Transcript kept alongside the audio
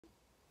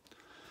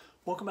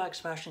Welcome back,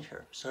 Sebastian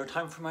here. So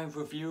time for my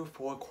review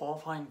for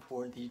qualifying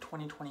for the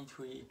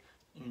 2023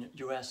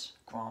 US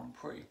Grand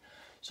Prix.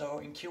 So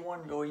in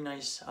Q1, really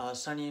nice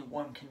sunny and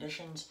warm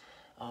conditions,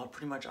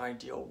 pretty much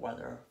ideal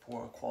weather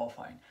for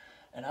qualifying.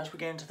 And as we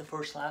get into the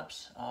first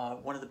laps,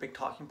 one of the big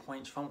talking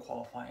points from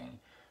qualifying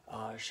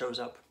shows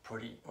up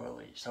pretty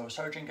early. So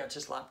Sargent gets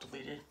his lap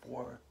deleted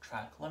for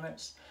track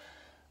limits.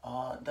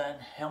 Then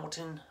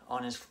Hamilton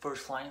on his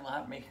first flying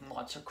lap making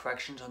lots of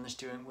corrections on the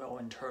steering wheel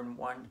in turn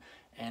 1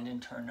 and in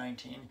turn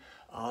 19.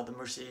 The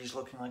Mercedes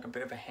looking like a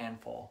bit of a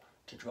handful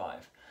to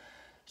drive.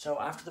 So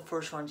after the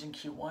first runs in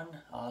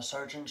Q1,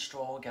 Sargent,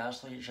 Stroll,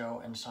 Gasly,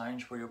 Zhou, and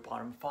Sainz were your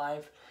bottom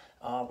 5,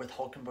 with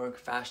Hülkenberg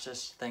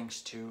fastest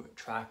thanks to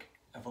track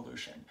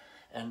evolution.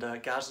 And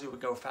Gasly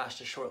would go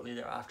fastest shortly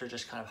thereafter,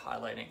 just kind of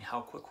highlighting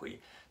how quickly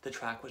the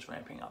track was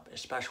ramping up,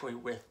 especially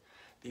with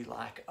the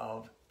lack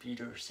of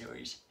feeder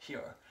series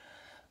here.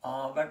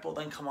 Red Bull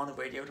then come on the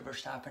radio to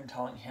Verstappen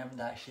telling him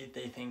that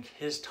they think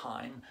his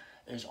time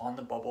is on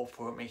the bubble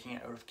for making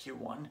it out of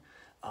Q1.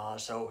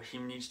 So he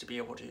needs to be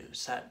able to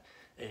set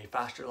a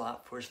faster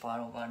lap for his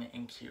final run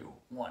in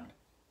Q1.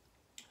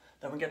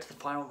 Then we get to the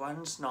final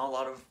runs, not a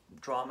lot of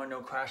drama,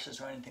 no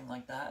crashes or anything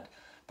like that.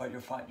 But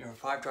your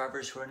 5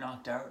 drivers who are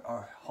knocked out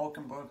are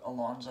Hülkenberg,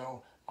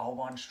 Alonso,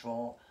 Albon,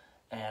 Stroll,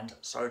 and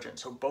Sargent.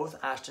 So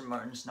both Aston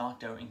Martins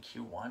knocked out in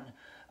Q1.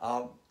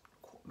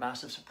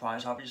 Massive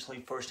surprise, obviously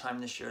first time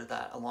this year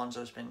that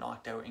Alonso's been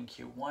knocked out in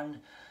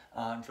Q1.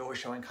 Really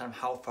showing kind of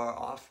how far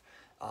off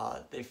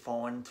they've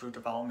fallen through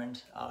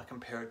development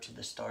compared to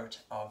the start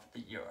of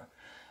the year.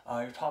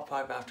 Your top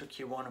 5 after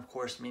Q1, of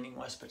course,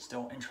 meaningless, but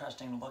still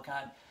interesting to look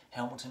at.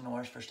 Hamilton,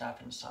 Norris,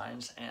 Verstappen,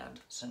 Sainz, and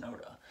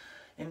Tsunoda.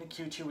 Into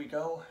Q2 we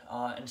go,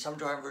 and some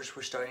drivers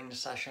were starting the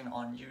session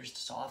on used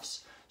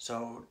softs,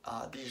 so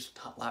these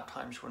lap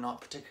times were not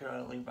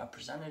particularly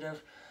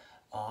representative,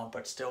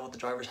 but still the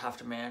drivers have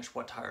to manage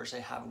what tires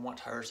they have and what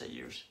tires they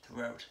use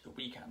throughout the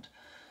weekend.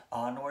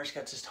 Norris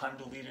gets his time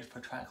deleted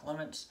for track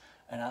limits,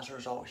 and as a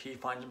result he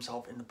finds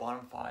himself in the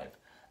bottom 5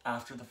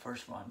 after the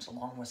first runs,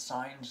 along with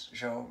Sainz,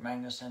 Zhou,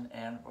 Magnussen,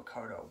 and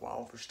Ricciardo,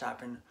 while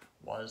Verstappen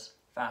was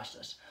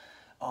fastest.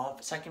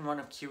 Second run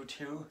of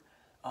Q2,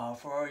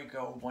 Ferrari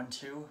go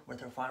 1-2 with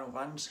their final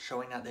runs,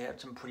 showing that they had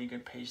some pretty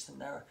good pace in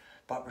there,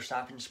 but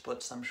Verstappen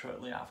splits them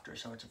shortly after,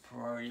 so it's a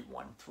Ferrari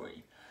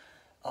 1-3.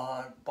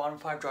 Bottom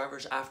 5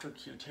 drivers after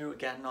Q2,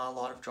 again, not a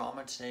lot of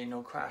drama today,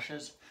 no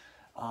crashes.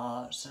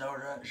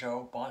 Tsunoda,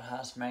 Zhou,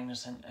 Bottas,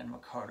 Magnussen, and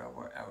Ricciardo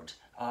were out.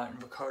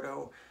 And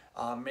Ricciardo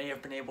may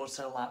have been able to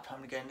set a lap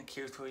time to get into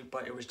Q3,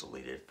 but it was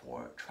deleted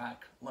for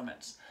track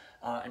limits.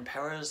 And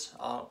Perez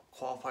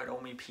qualified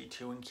only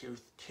P2 in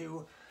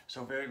Q2,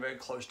 so very, very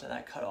close to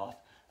that cutoff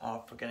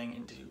for getting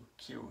into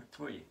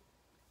Q3.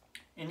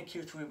 Into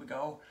Q3 we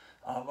go.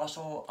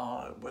 Russell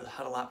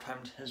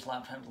had his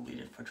lap time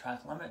deleted for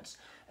track limits,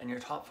 and your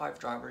top 5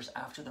 drivers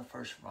after the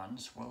first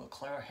runs were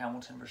Leclerc,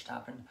 Hamilton,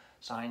 Verstappen,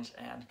 Sainz,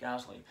 and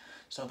Gasly.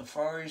 So the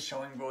Ferraris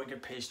showing really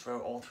good pace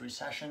throughout all 3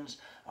 sessions.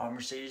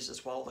 Mercedes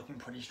as well looking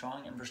pretty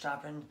strong, and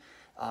Verstappen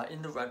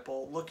in the Red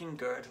Bull looking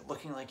good,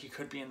 looking like he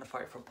could be in the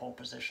fight for pole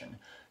position,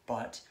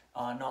 but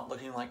not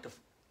looking like the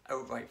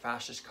outright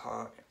fastest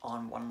car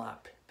on 1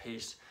 lap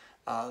pace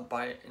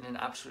in an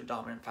absolute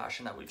dominant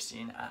fashion that we've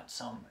seen at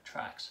some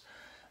tracks.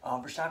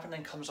 Verstappen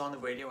then comes on the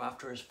radio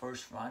after his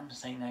first run,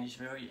 saying that he's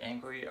very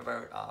angry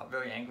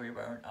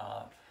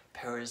about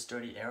Perez's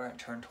dirty air at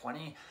turn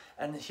 20,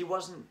 and he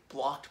wasn't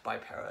blocked by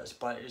Perez,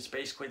 but it's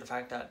basically the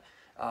fact that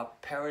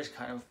Perez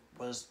kind of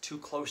was too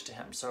close to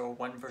him. So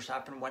when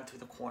Verstappen went through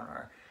the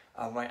corner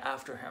right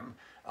after him,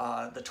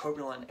 the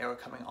turbulent air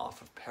coming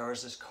off of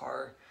Perez's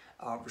car,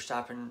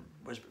 Verstappen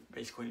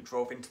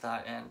drove into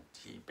that, and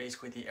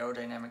the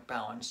aerodynamic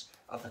balance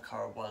of the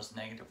car was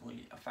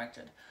negatively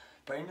affected.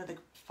 But into the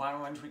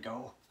final runs we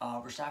go.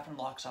 Verstappen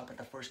locks up at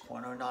the first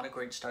corner, not a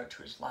great start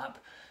to his lap,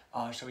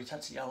 so he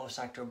sets the yellow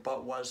sector,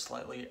 but was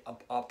slightly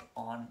up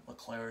on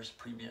Leclerc's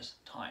previous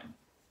time.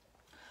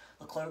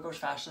 Leclerc goes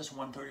fastest,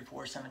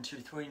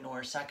 1:34.723,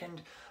 Norris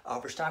second.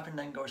 Verstappen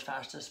then goes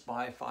fastest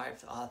by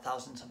 5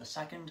 thousandths of a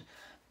second,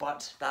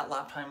 but that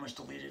lap time was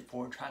deleted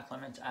for track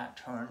limits at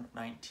turn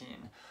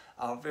 19.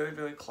 Very,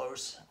 very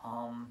close,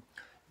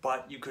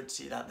 but you could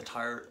see that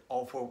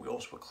all 4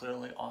 wheels were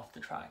clearly off the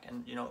track,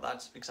 and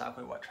that's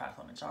exactly what track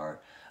limits are.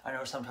 I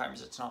know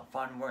sometimes it's not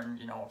fun when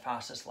a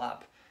fastest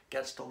lap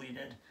gets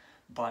deleted,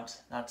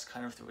 but that's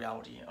kind of the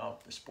reality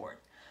of the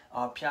sport.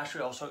 Piastri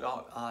also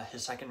got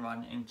his second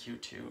run in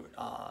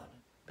Q2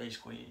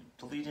 basically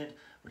deleted,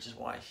 which is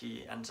why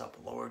he ends up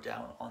lower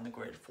down on the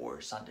grid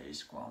for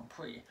Sunday's Grand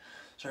Prix.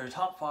 So your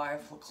top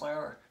 5,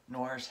 Leclerc,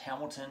 Norris,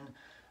 Hamilton,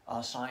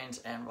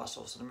 Sainz, and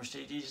Russell. So the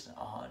Mercedes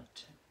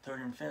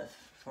 3rd and 5th,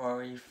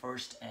 Ferrari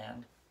 1st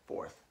and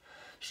 4th.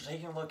 So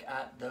taking a look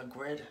at the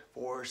grid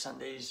for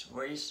Sunday's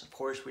race, of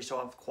course we still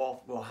have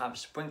we'll have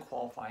sprint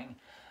qualifying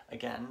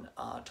again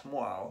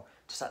tomorrow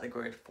to set the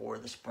grid for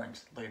the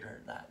sprint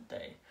later that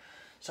day.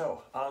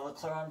 So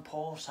Leclerc on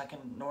pole,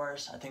 second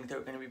Norris. I think they're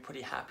going to be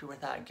pretty happy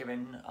with that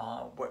given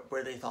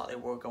where they thought they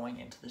were going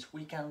into this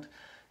weekend.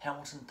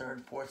 Hamilton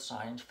third, fourth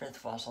Sainz,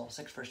 fifth Russell,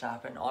 sixth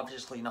Verstappen.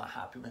 Obviously not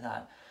happy with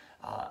that.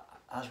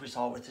 As we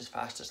saw with his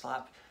fastest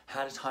lap,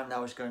 had a time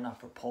that was good enough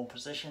for pole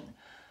position,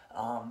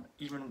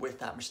 even with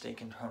that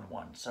mistake in turn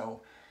 1.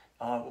 So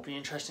it will be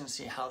interesting to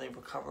see how they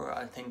recover.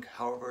 I think,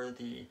 however,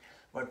 the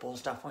Red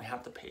Bulls definitely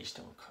have the pace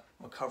to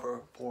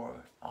recover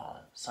for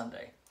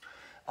Sunday.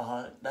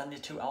 Then the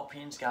two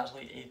Alpines,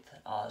 Gasly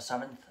 8th,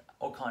 7th,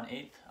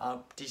 Ocon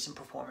 8th. Decent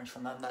performance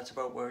from them. That's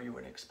about where you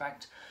would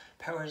expect.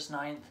 Perez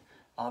 9th,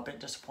 a bit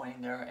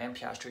disappointing there, and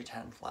Piastri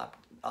 10th, lap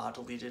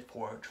deleted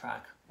for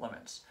track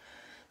limits.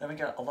 Then we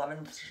got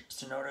 11th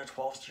Tsunoda,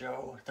 12th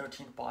Zhou,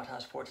 13th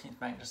Bottas, 14th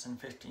Magnussen,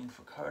 15th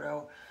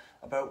Ricciardo.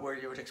 About where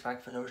you would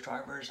expect for those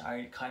drivers.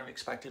 I kind of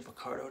expected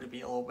Ricciardo to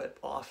be a little bit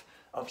off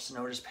of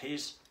Tsunoda's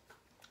pace,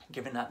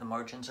 given that the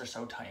margins are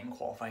so tight in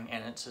qualifying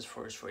and it's his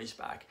first race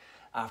back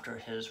after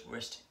his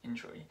wrist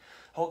injury.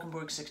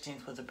 Hulkenberg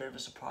 16th was a bit of a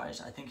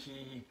surprise. I think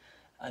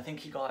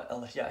he got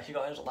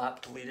his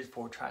lap deleted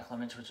for track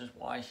limits, which is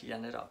why he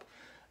ended up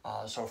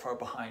so far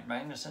behind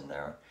Magnussen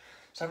there.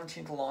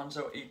 17th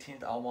Alonso,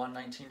 18th Albon,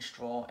 19th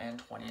Stroll,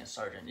 and 20th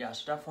Sargent. Yeah,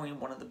 so definitely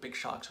one of the big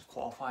shocks of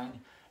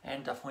qualifying,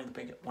 and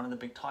definitely one of the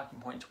big talking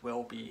points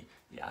will be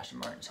the Aston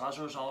Martin. So as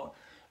a result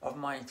of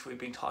my 3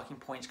 big talking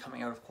points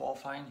coming out of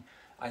qualifying,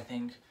 I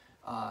think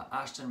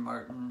Aston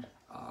Martin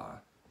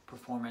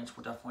performance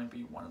will definitely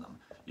be one of them.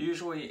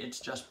 Usually it's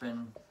just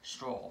been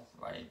Stroll,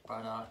 right?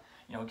 But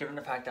you know, given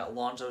the fact that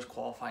Alonso's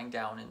qualifying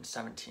down in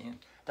 17th,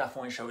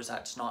 definitely shows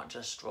that it's not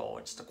just Stroll,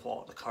 it's the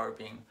car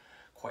being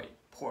quite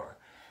poor.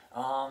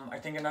 I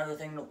think another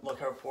thing to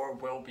look out for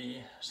will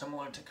be,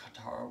 similar to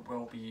Qatar,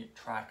 will be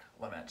track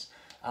limits.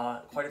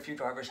 Quite a few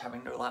drivers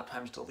having their lap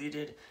times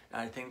deleted,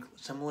 and I think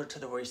similar to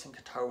the race in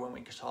Qatar when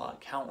we saw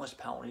countless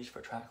penalties for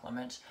track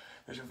limits,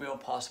 there's a real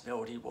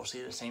possibility we'll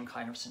see the same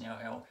kind of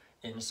scenario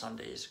in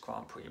Sunday's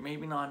Grand Prix.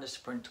 Maybe not in the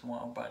sprint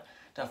tomorrow, but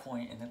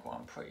definitely in the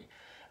Grand Prix.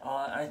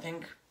 I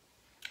think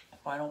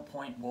final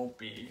point will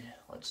be,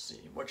 let's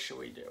see, what should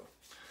we do?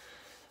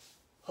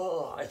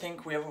 I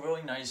think we have a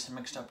really nice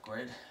mixed up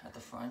grid at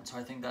the front, so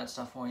I think that's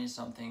definitely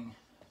something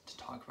to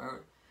talk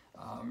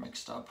about.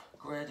 Mixed up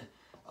grid.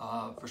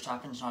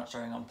 Verstappen's not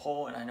starting on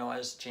pole, and I know,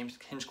 as James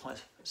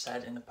Hinchcliffe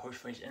said in the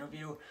post-race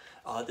interview,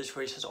 this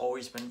race has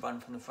always been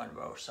run from the front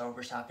row, so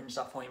Verstappen's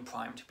definitely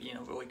primed to be in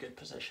a really good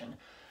position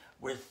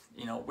with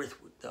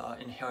the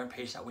inherent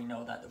pace that we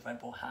know that the Red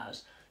Bull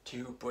has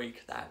to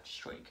break that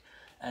streak.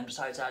 And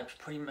besides that, it's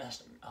pretty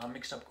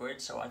mixed up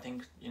grid, so I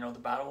think, the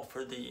battle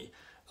for the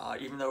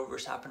even though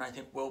Verstappen, I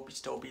think, will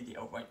still be the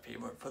outright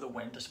favorite for the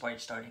win despite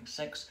starting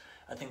 6th,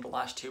 I think the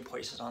last 2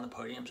 places on the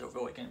podiums are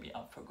really going to be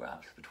up for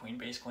grabs between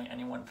basically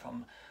anyone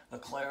from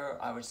Leclerc,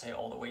 I would say,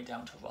 all the way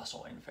down to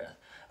Russell in 5th.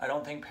 I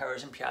don't think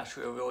Perez and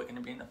Piastri are really going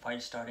to be in the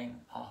fight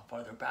starting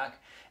farther back,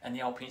 and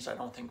the Alpines I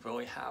don't think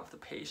really have the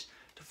pace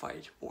to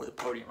fight for the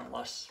podium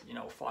unless,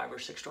 5 or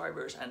 6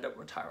 drivers end up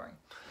retiring.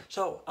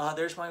 So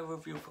there's my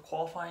review for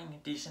qualifying.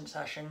 Decent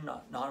session,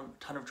 not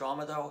a ton of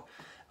drama though.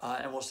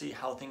 And we'll see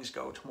how things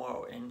go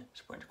tomorrow in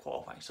sprint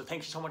qualifying. So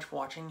thank you so much for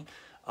watching.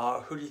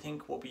 Who do you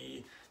think will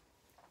be,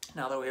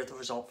 now that we have the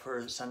result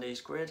for Sunday's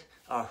grid,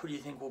 who do you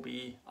think will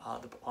be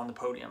on the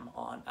podium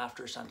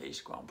after Sunday's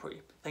Grand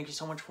Prix? Thank you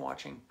so much for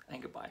watching,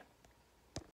 and goodbye.